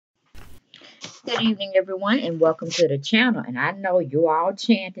Good evening, everyone, and welcome to the channel. And I know you all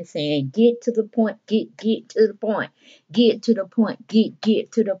chanting, saying, "Get to the point, get to the point, get to the point, get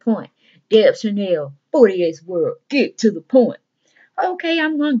to the point." Deb Chanel, 48's World, get to the point. Okay,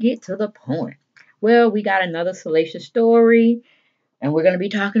 I'm gonna get to the point. Well, we got another salacious story, and we're gonna be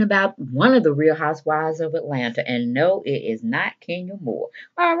talking about one of the Real Housewives of Atlanta. And no, it is not Kenya Moore.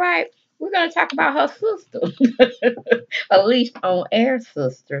 All right, we're gonna talk about her sister, at least on air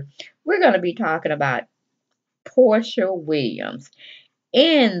sister. We're gonna be talking about Porsha Williams.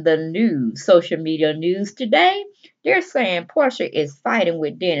 In the news, social media news today, they're saying Porsha is fighting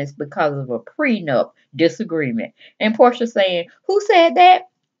with Dennis because of a prenup disagreement. And Porsha saying, "Who said that?"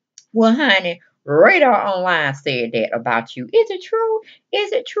 Well, honey, Radar Online said that about you. Is it true?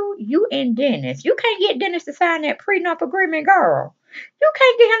 Is it true? You and Dennis. You can't get Dennis to sign that prenup agreement, girl. You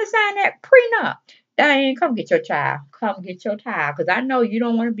can't get him to sign that prenup. Diane, come get your child. Come get your child. Because I know you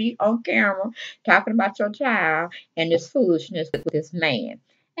don't want to be on camera talking about your child and this foolishness with this man.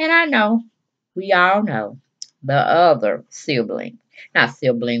 And I know, we all know, the other sibling, not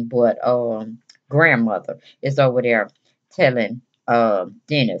sibling, but grandmother is over there telling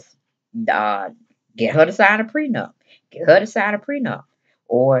Dennis, uh, get her to sign a prenup. Get her to sign a prenup.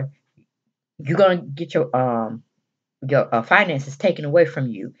 Or you're gonna get your finances taken away from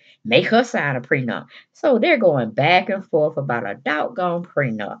you. Make her sign a prenup. So they're going back and forth about a doggone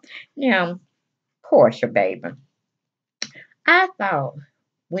prenup. Now, Portia, baby, I thought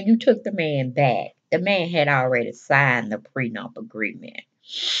when you took the man back, the man had already signed the prenup agreement.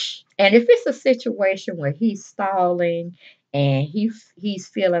 And if it's a situation where he's stalling and he's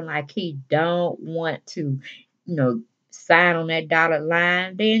feeling like he don't want to, sign on that dotted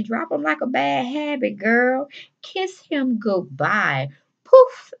line, then drop him like a bad habit, girl. Kiss him goodbye.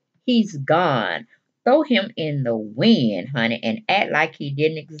 Poof, he's gone. Throw him in the wind, honey, and act like he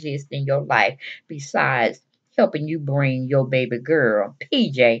didn't exist in your life. Besides helping you bring your baby girl,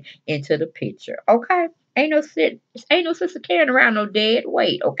 PJ, into the picture. Okay? Ain't no sister carrying around no dead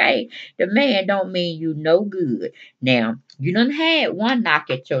weight, okay? The man don't mean you no good. Now, you done had one knock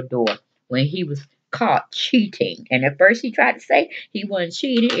at your door when he was caught cheating. And at first he tried to say he wasn't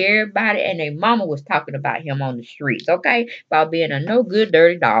cheating. Everybody and their mama was talking about him on the streets, okay? About being a no good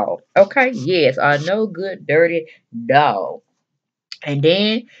dirty dog. Okay? Yes, a no good dirty dog. And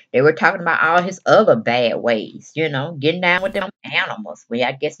then they were talking about all his other bad ways, getting down with them animals. Well,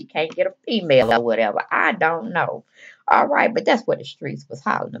 I guess he can't get a female or whatever. I don't know. All right, but that's what the streets was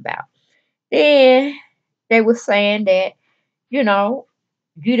hollering about. Then they were saying that, you know,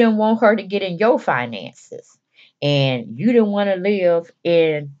 you didn't want her to get in your finances. And you didn't want to live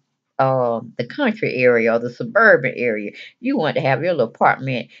in the country area or the suburban area. You wanted to have your little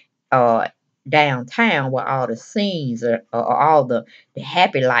apartment uh, downtown where all the scenes or all the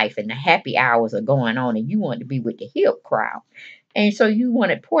happy life and the happy hours are going on. And you wanted to be with the hip crowd. And so you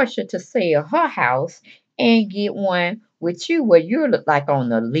wanted Portia to sell her house and get one with you where you're like on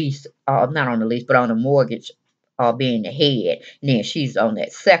the lease, not on the lease, but on the mortgage, being the head. And then she's on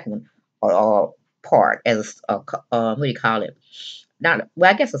that second part as what do you call it? Not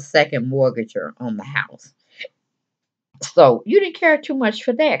well, I guess a second mortgager on the house. So you didn't care too much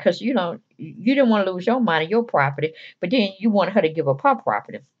for that because you didn't want to lose your money, your property, but then you wanted her to give up her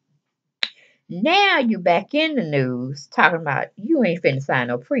property. Now you back in the news talking about you ain't finna sign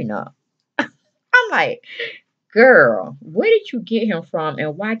no prenup. I'm like, girl, where did you get him from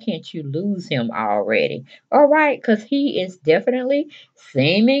and why can't you lose him already? All right, because he is definitely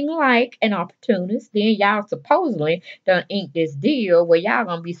seeming like an opportunist. Then y'all supposedly done inked this deal where y'all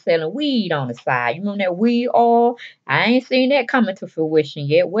gonna be selling weed on the side. You remember that weed oil? I ain't seen that coming to fruition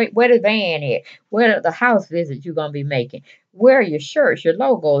yet. Where the van at? Where the house visits you gonna be making? Where are your shirts, your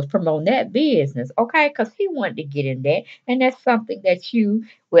logos, promoting that business? Okay, because he wanted to get in that, and that's something that you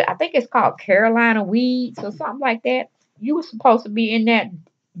with I think it's called Carolina Weeds or something like that. You were supposed to be in that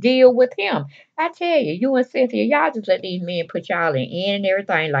deal with him. I tell you, you and Cynthia, y'all just let these men put y'all in and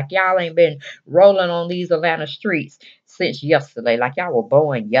everything. Like y'all ain't been rolling on these Atlanta streets since yesterday. Like y'all were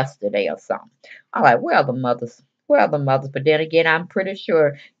born yesterday or something. I'm like, well the mothers. Well the mothers. But then again, I'm pretty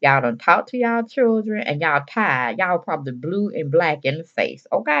sure y'all done talk to y'all children and y'all tired. Y'all probably blue and black in the face.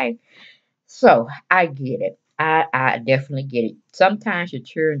 Okay? So I get it. I definitely get it. Sometimes your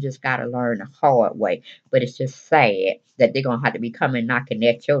children just gotta learn the hard way. But it's just sad that they're gonna have to be coming knocking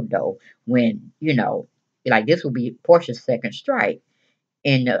at your door when, like this will be Portia's second strike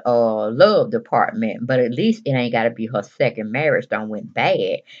in the love department. But at least it ain't gotta be her second marriage done went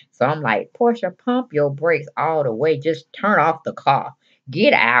bad. So I'm like, Portia, pump your brakes all the way. Just turn off the car.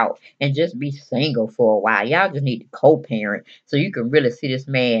 Get out and just be single for a while. Y'all just need to co parent so you can really see this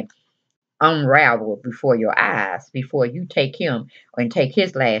man unravel before your eyes before you take him and take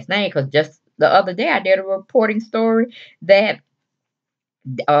his last name. Because just the other day I did a reporting story that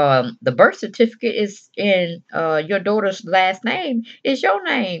the birth certificate is in your daughter's last name is your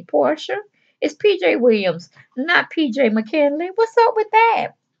name, Porsha. It's PJ Williams, not PJ Mckinley. What's up with that?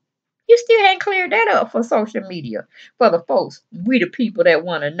 You still ain't cleared that up for social media for the folks, we the people that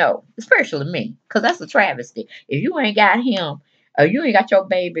want to know, especially me, because that's a travesty. If you ain't got him, or you ain't got your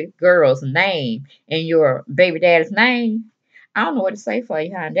baby girl's name and your baby daddy's name, I don't know what to say for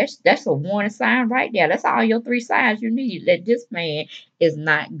you, hon. That's a warning sign right there. That's all your three signs you need that this man is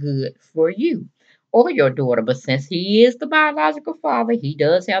not good for you or your daughter. But since he is the biological father, he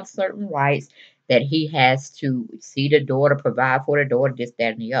does have certain rights that he has to see the daughter, provide for the daughter, this,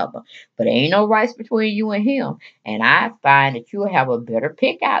 that, and the other. But ain't no rights between you and him. And I find that you have a better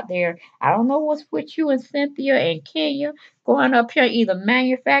pick out there. I don't know what's with you and Cynthia and Kenya going up here either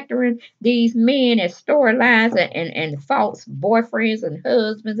manufacturing these men as storylines and false boyfriends and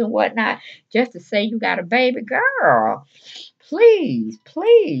husbands and whatnot just to say you got a baby girl. Please,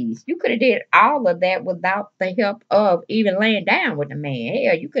 please. You could have did all of that without the help of even laying down with the man.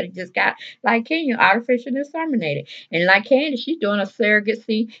 Hell, you could have just got like Kenya artificially inseminated. And like Candy, she's doing a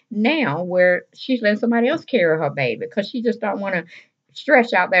surrogacy now where she's letting somebody else carry her baby because she just don't want to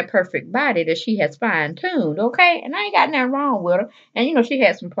stretch out that perfect body that she has fine tuned. Okay. And I ain't got nothing wrong with her. And she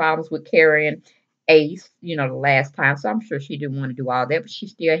had some problems with carrying Ace, the last time. So I'm sure she didn't want to do all that, but she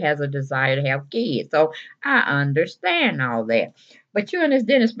still has a desire to have kids. So I understand all that. But you and this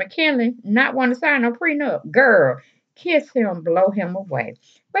Dennis McKinley not want to sign no prenup. Girl, kiss him, blow him away.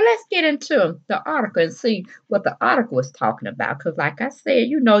 But let's get into the article and see what the article was talking about. Because like I said,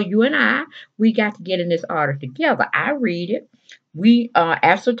 you and I, we got to get in this article together. I read it. We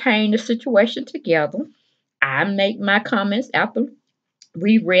ascertain the situation together. I make my comments after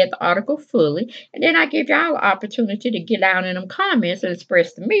we read the article fully, and then I give y'all an opportunity to get down in them comments and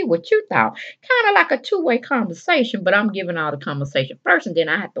express to me what you thought. Kind of like a two-way conversation, but I'm giving all the conversation first, and then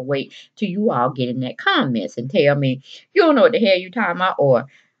I have to wait till you all get in that comments and tell me you don't know what the hell you talking about, or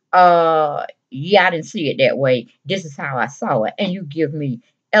yeah, I didn't see it that way. This is how I saw it, and you give me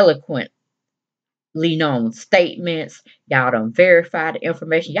eloquent known statements. Y'all don't verify the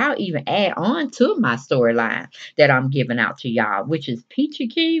information. Y'all even add on to my storyline that I'm giving out to y'all, which is Peachy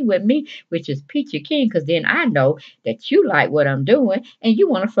King with me, which is Peachy King, because then I know that you like what I'm doing and you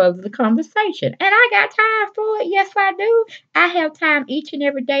want to further the conversation. And I got time for it. Yes, I do. I have time each and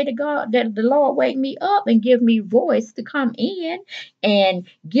every day to go that the Lord wake me up and give me voice to come in and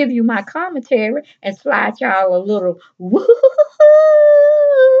give you my commentary and slide y'all a little woo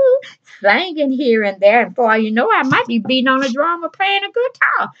singing here and there. And for all you know, I might be beating on a drum or playing a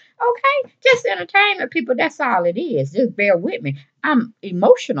guitar. Okay? Just entertainment, people. That's all it is. Just bear with me. I'm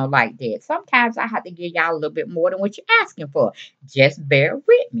emotional like that. Sometimes I have to give y'all a little bit more than what you're asking for. Just bear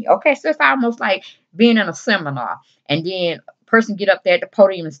with me. Okay? So it's almost like being in a seminar and then person get up there at the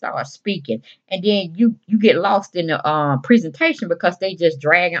podium and start speaking, and then you get lost in the presentation because they just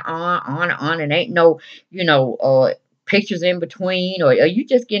dragging on, and ain't no pictures in between, or you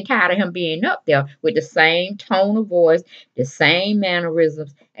just getting tired of him being up there with the same tone of voice, the same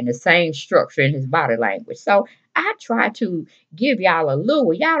mannerisms, and the same structure in his body language. So I try to give y'all a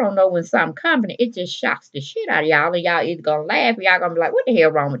lure. Y'all don't know when something coming. It just shocks the shit out of y'all, and y'all either gonna laugh or y'all gonna be like, "What the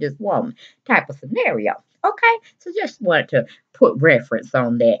hell wrong with this woman?" Type of scenario. Okay, so just wanted to put reference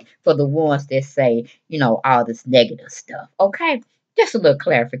on that for the ones that say, all this negative stuff. Okay, just a little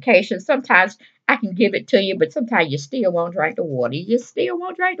clarification. Sometimes I can give it to you, but sometimes you still won't drink the water. You just still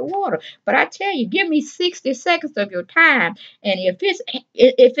won't drink the water. But I tell you, give me 60 seconds of your time, and if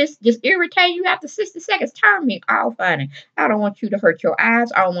it's just irritating you after 60 seconds, turn me off, honey. I don't want you to hurt your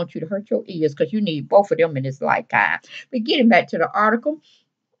eyes. I don't want you to hurt your ears because you need both of them in this lifetime. But getting back to the article,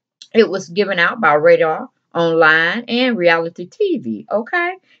 it was given out by Radar Online and Reality TV.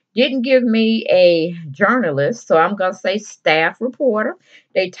 Okay. Didn't give me a journalist, so I'm going to say staff reporter.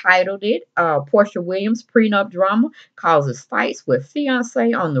 They titled it Porsha Williams Prenup Drama Causes Fights with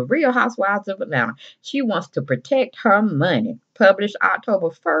Fiance on the Real Housewives of Atlanta. She wants to protect her money. Published October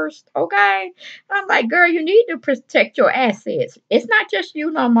 1st. Okay. I'm like, girl, you need to protect your assets. It's not just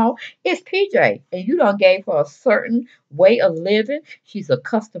you no more. It's PJ. And you done gave her a certain way of living. She's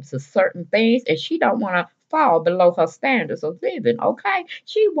accustomed to certain things, and she don't want to fall below her standards of living. Okay,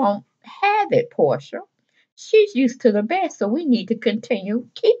 she won't have it, Porsha. She's used to the best, so we need to continue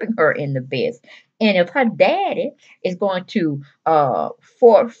keeping her in the best. And if her daddy is going to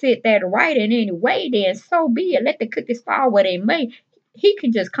forfeit that right in any way, then so be it. Let the cookies fall where they may. He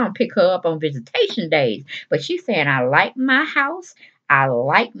can just come pick her up on visitation days. But she's saying, I like my house. I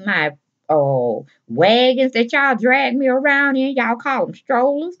like my wagons that y'all drag me around in. Y'all call them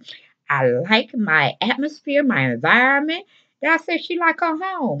strollers. I like my atmosphere, my environment. Then I said she like her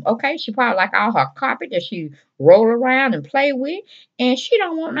home. Okay, she probably like all her carpet that she roll around and play with, and she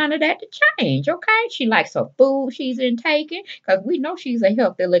don't want none of that to change. Okay, she likes her food she's intaking because we know she's a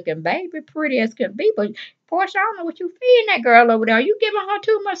healthy looking baby, pretty as can be. But Porsche, I don't know what you feeding that girl over there. Are you giving her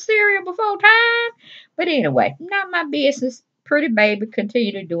too much cereal before time? But anyway, not my business. Pretty baby,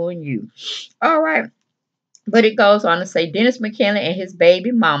 continue to doing you. All right. But it goes on to say Dennis McKinley and his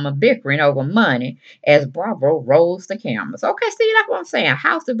baby mama bickering over money as Bravo rolls the cameras. Okay, see, that's what I'm saying.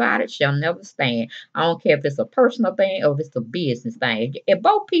 House divided shall never stand. I don't care if it's a personal thing or if it's a business thing. If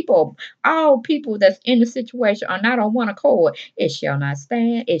both people, all people that's in the situation are not on one accord, it shall not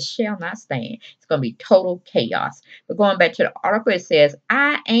stand. It shall not stand. It's going to be total chaos. But going back to the article, it says,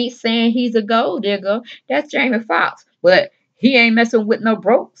 I ain't saying he's a gold digger. That's Jamie Foxx. But he ain't messing with no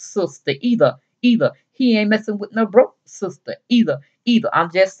broke sister either. He ain't messing with no broke sister either.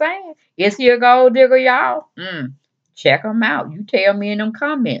 I'm just saying. Is he a gold digger, y'all? Check him out. You tell me in them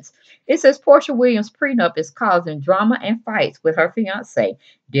comments. It says Porsha Williams' prenup is causing drama and fights with her fiance,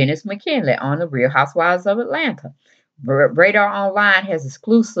 Dennis McKinley, on the Real Housewives of Atlanta. Radar Online has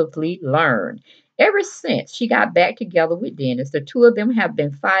exclusively learned. Ever since she got back together with Dennis, the two of them have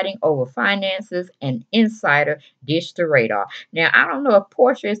been fighting over finances and insider dish to Radar. Now, I don't know if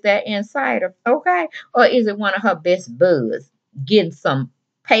Porsha is that insider, okay, or is it one of her best buds getting some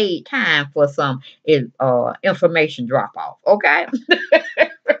paid time for some information drop off, okay?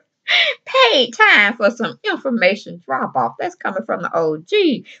 Paid time for some information drop off. That's coming from the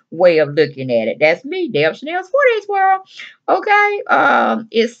OG way of looking at it. That's me, Deb Chanel for this world. Okay.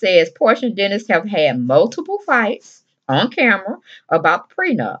 It says Porsha and Dennis have had multiple fights on camera about the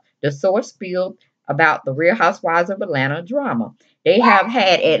prenup. The source spilled about the Real Housewives of Atlanta drama. They have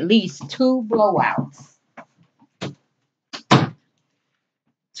had at least two blowouts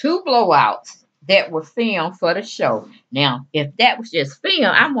that were filmed for the show. Now, if that was just film,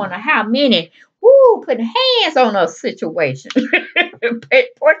 I wonder how many putting hands on a situation.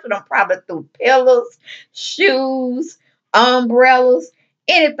 Portion them probably through pillows, shoes, umbrellas,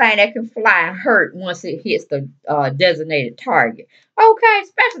 anything that can fly and hurt once it hits the designated target. Okay,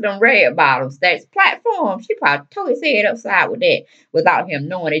 especially them red bottoms. That's platform. She probably tore his head upside with that without him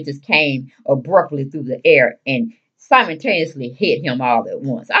knowing it just came abruptly through the air and simultaneously hit him all at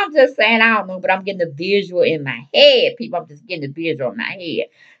once. I'm just saying, I don't know, but I'm getting the visual in my head. People, I'm just getting the visual in my head.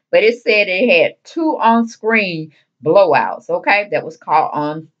 But it said it had two on-screen blowouts, okay, that was caught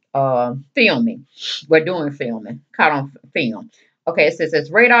on filming. We're doing filming, caught on film. Okay, it says,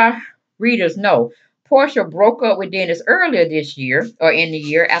 as radar readers know, Porsha broke up with Dennis earlier this year, or in the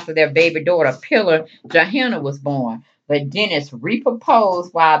year after their baby daughter, Pillar Johanna, was born. But Dennis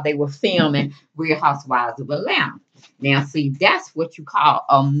reproposed while they were filming Real Housewives of Atlanta. Now, see, that's what you call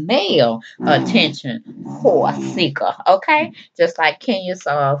a male attention whore seeker, okay? Just like Kenya's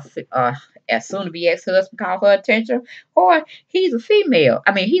as soon to be ex-husband called her attention whore, he's a female.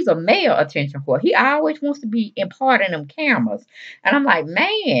 I mean, he's a male attention whore. He always wants to be in part in them cameras. And I'm like,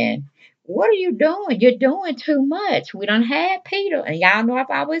 man, what are you doing? You're doing too much. We done had Peter, and y'all know I've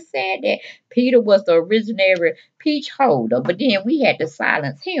always said that Peter was the originator peach holder, but then we had to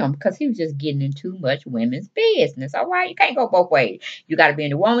silence him because he was just getting in too much women's business. All right, you can't go both ways. You got to be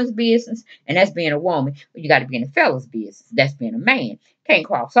in the woman's business, and that's being a woman. You got to be in the fella's business. That's being a man. Can't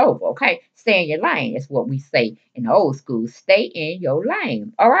cross over. Okay, stay in your lane. That's what we say in the old school. Stay in your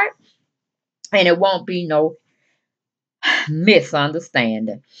lane. All right, and it won't be no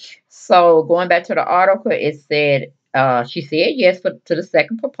misunderstanding. So going back to the article, it said she said yes to the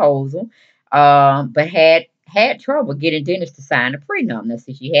second proposal, but had trouble getting Dennis to sign the prenup. Now,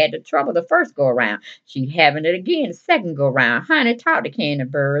 see, she had the trouble the first go around. She having it again the second go around. Honey, talk to Candy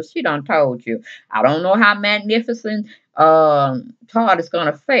Birds. She done told you. I don't know how magnificent Todd is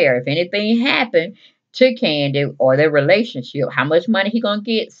gonna fare if anything happened to Candy or their relationship. How much money he gonna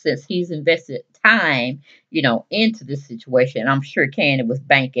get since he's invested time, into this situation. I'm sure Candy was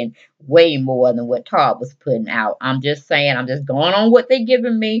banking way more than what Todd was putting out. I'm just saying, I'm just going on what they're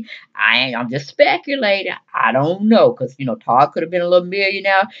giving me. I'm just speculating. I don't know, because Todd could have been a little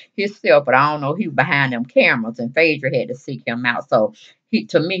millionaire himself, but I don't know. He was behind them cameras, and Phaedra had to seek him out. So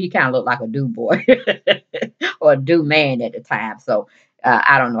to me, he kind of looked like a do boy or a do man at the time. So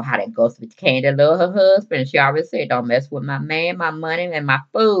I don't know how that goes with Candy. Love her husband, and she always said, "Don't mess with my man, my money, and my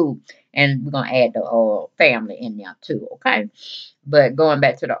food." And we're gonna add the family in there too, okay? But going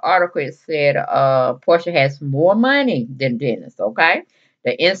back to the article, it said Porsha has more money than Dennis, okay?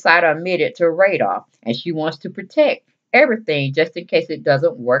 The insider admitted to Radar, and she wants to protect everything just in case it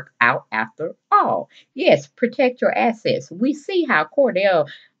doesn't work out after all. Yes, protect your assets. We see how Cordell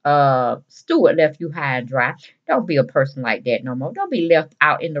Stewart left you high and dry. Don't be a person like that no more. Don't be left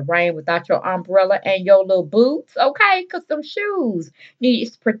out in the rain without your umbrella and your little boots, okay? Because them shoes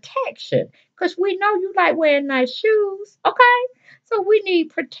needs protection. Because we know you like wearing nice shoes, okay? So we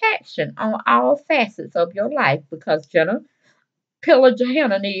need protection on all facets of your life because Jenna Pillar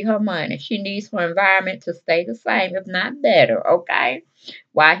Johanna need her money. She needs her environment to stay the same, if not better, okay?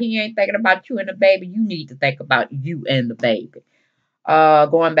 While he ain't thinking about you and the baby, you need to think about you and the baby.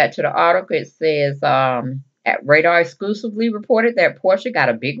 Going back to the article, it says at Radar exclusively reported that Porsha got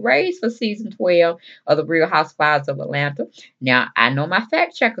a big raise for season 12 of The Real Housewives of Atlanta. Now, I know my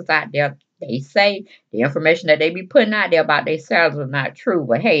fact checkers out there, they say the information that they be putting out there about their salaries are not true,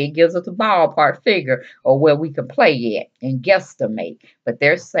 but hey, it gives us a ballpark figure of where we can play at and guesstimate. But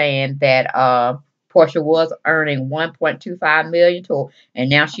they're saying that Porsha was earning 1.25 million to,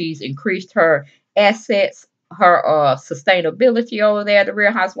 and now she's increased her assets, her sustainability over there at the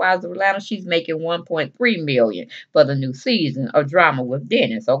Real Housewives of Atlanta. She's making 1.3 million for the new season of Drama with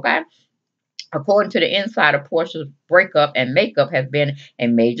Dennis. Okay. According to the insider, Portia's breakup and makeup has been a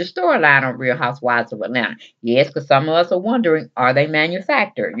major storyline on Real Housewives of Atlanta. Yes, because some of us are wondering, are they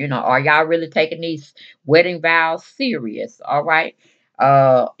manufactured? You know, are y'all really taking these wedding vows serious? All right.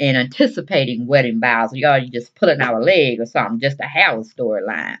 And anticipating wedding vows. Y'all, you just pulling out a leg or something just to have a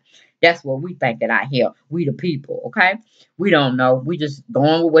storyline. That's what we think that I hear. We the people, okay? We don't know. We just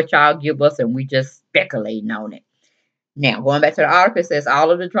going with what y'all give us and we just speculating on it. Now, going back to the article, it says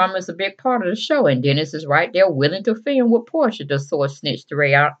all of the drama is a big part of the show, and Dennis is right there willing to film with Porsha, the source snitched to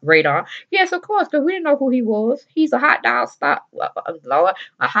Radar. Yes, of course, because we didn't know who he was. He's a hot dog stop, Lord,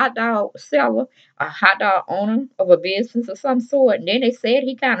 a hot dog seller, a hot dog owner of a business of some sort. And then they said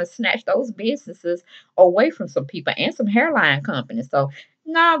he kind of snatched those businesses away from some people and some hairline companies. So,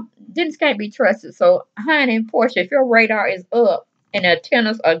 no, Dennis can't be trusted. So, honey, and Porsha, if your radar is up, and the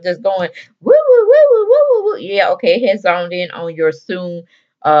antennas are just going woo woo woo woo woo woo woo. Yeah, okay, it has zoned in on your soon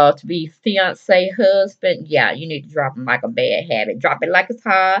to be fiance husband. Yeah, you need to drop him like a bad habit. Drop it like it's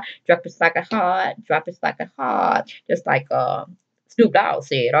hot. Drop it like a hot. Drop it like a hot. Just like Snoop Dogg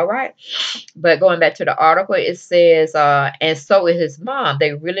said. All right. But going back to the article, it says, and so is his mom.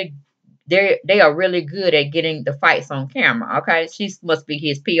 They are really good at getting the fights on camera. Okay, she must be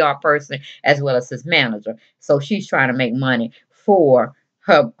his PR person as well as his manager. So she's trying to make money for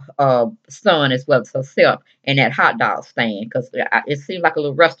her son as well as herself in that hot dog stand because it seems like a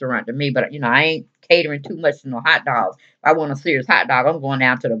little restaurant to me. But you know, I ain't catering too much to no hot dogs. If I want a serious hot dog, I'm going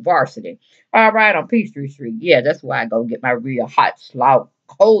down to the Varsity. All right, on Peachtree Street. Yeah, that's where I go get my real hot slaw,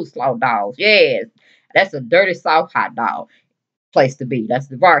 cold slaw dogs. Yes, that's a dirty South hot dog place to be. That's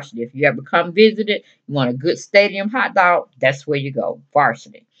the Varsity. If you ever come visit it, you want a good stadium hot dog, that's where you go.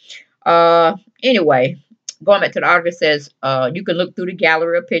 Varsity. Anyway, going back to the article, it says you can look through the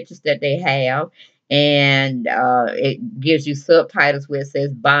gallery of pictures that they have, and it gives you subtitles where it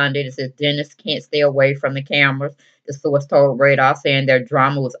says bonded. It says Dennis can't stay away from the cameras. The source told Radar saying their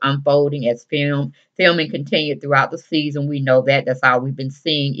drama was unfolding as filming continued throughout the season. We know that. That's all we've been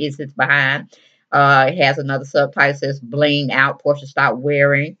seeing is his behind. It has another subtitle that says bling out. Porsha stopped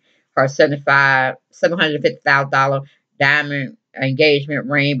wearing her $750,000 diamond engagement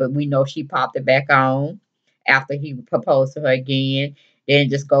ring, but we know she popped it back on after he proposed to her again. Then it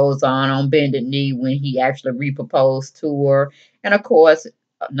just goes on bended knee when he actually re-proposed to her. And of course,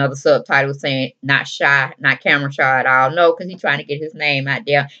 another subtitle saying not shy, not camera shy at all. No, because he's trying to get his name out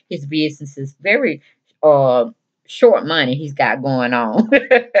there. His business is very short money he's got going on.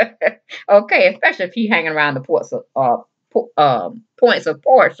 Okay, especially if he hanging around the points of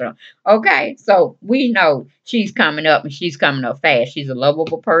Porsha. Okay, so we know she's coming up and she's coming up fast. She's a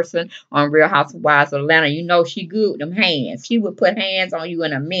lovable person on Real Housewives of Atlanta. You know she good with them hands. She would put hands on you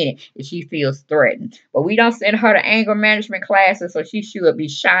in a minute if she feels threatened. But we don't send her to anger management classes, so she should be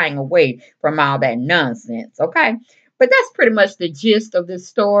shying away from all that nonsense. Okay. But that's pretty much the gist of this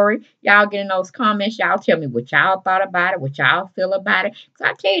story. Y'all get in those comments. Y'all tell me what y'all thought about it, what y'all feel about it.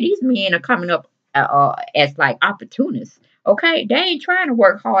 Because I tell you, these men are coming up as like opportunists. Okay, they ain't trying to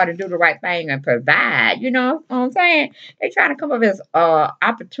work hard and do the right thing and provide. You know what I'm saying? They trying to come up as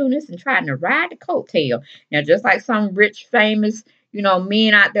opportunists and trying to ride the coattail. Now, just like some rich, famous,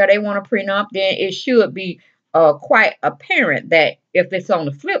 men out there, they want a prenup. Then it should be quite apparent that if it's on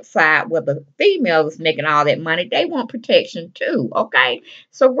the flip side where the female is making all that money, they want protection too. Okay,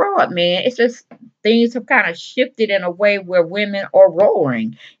 so grow up, man. It's just things have kind of shifted in a way where women are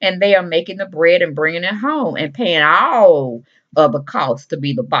roaring and they are making the bread and bringing it home and paying all of the costs to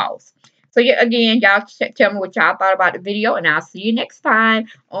be the boss. So yeah, again, y'all tell me what y'all thought about the video, and I'll see you next time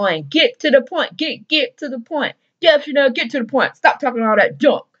on Get to the Point. Get to the point. Get to the point. Stop talking all that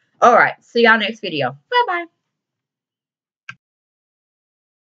junk. All right. See y'all next video. Bye-bye.